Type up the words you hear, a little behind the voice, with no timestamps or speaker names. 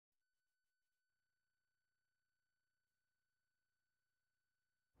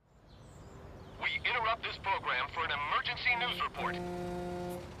interrupt this program for an emergency news report.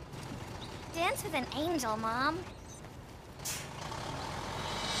 Dance with an angel, Mom.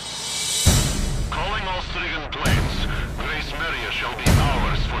 Calling all Strigan planes. Grace Maria shall be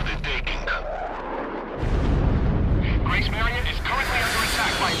ours for the taking. Grace Maria is currently under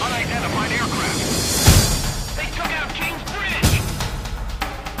attack by unidentified aircraft. They took out King's Bridge!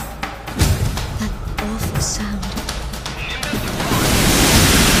 That awful sound.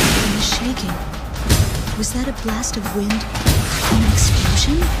 And the shaking. Was that a blast of wind? An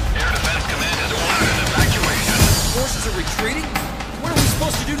explosion? Air Defense Command has ordered an evacuation. Forces are retreating? What are we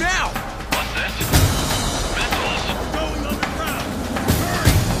supposed to do now? What's this? Missiles! Going underground!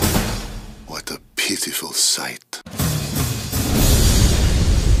 Hurry! What a pitiful sight.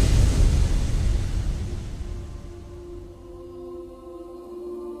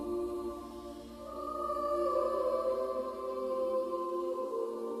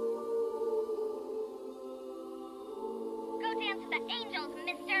 Go dance with the angels,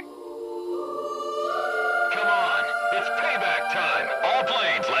 mister. Come on, it's payback time. All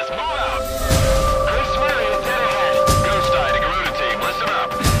planes, let's move out. Grace Maria is dead ahead. Ghost Eye to Garuda team, listen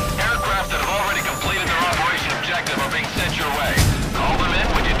up. Aircraft that have already completed their operation objective are being sent your way. Call them in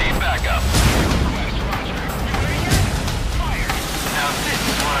when you need backup. Now this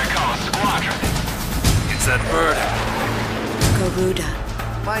is what I call a squadron. It's that bird. Garuda.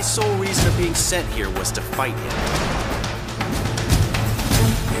 My sole reason of being sent here was to fight him.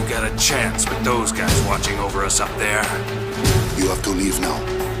 You got a chance with those guys watching over us up there. You have to leave now.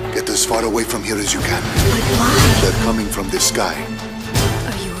 Get as far away from here as you can. But why? They're coming from the sky.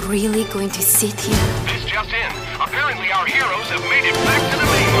 Are you really going to sit here? This just in. Apparently our heroes have made it back to the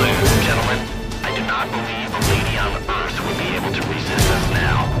mainland. Gentlemen, I do not believe a lady on Earth would be able to resist us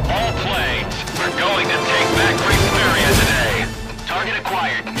now. All planes, we're going to take back Grace Maria today. Target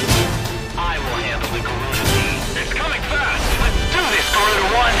acquired. I will handle the Garuda team. It's coming fast. Let's do this, Garuda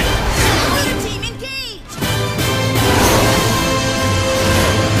 1. Garuda team engaged!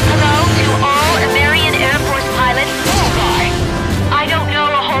 Hello to all American Air Force pilots. Bullseye. I don't know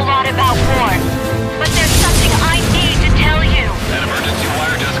a whole lot about war, but there's something I need to tell you. That emergency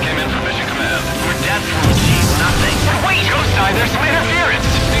wire just came in from Mission Command. We're dead from nothing. Wait, Ghost Eye, there's some interference.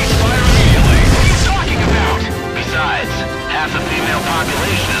 Ceasefire immediately. What are you talking about? Besides, half the female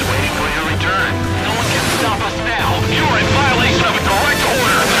population is waiting for your return. No one can stop us now. You are in violation of a direct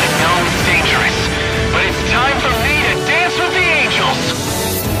order. I know it's dangerous, but it's time for me to dance with the angels.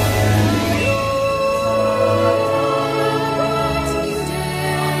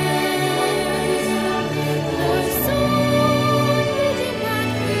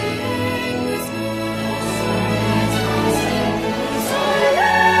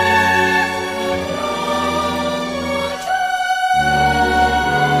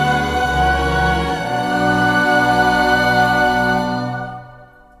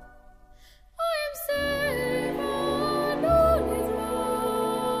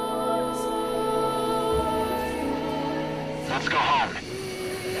 Let's go home.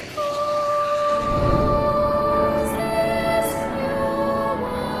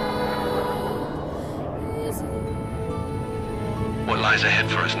 What lies ahead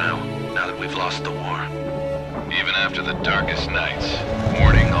for us now that we've lost the war? Even after the darkest nights,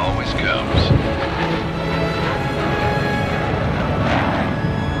 morning always comes.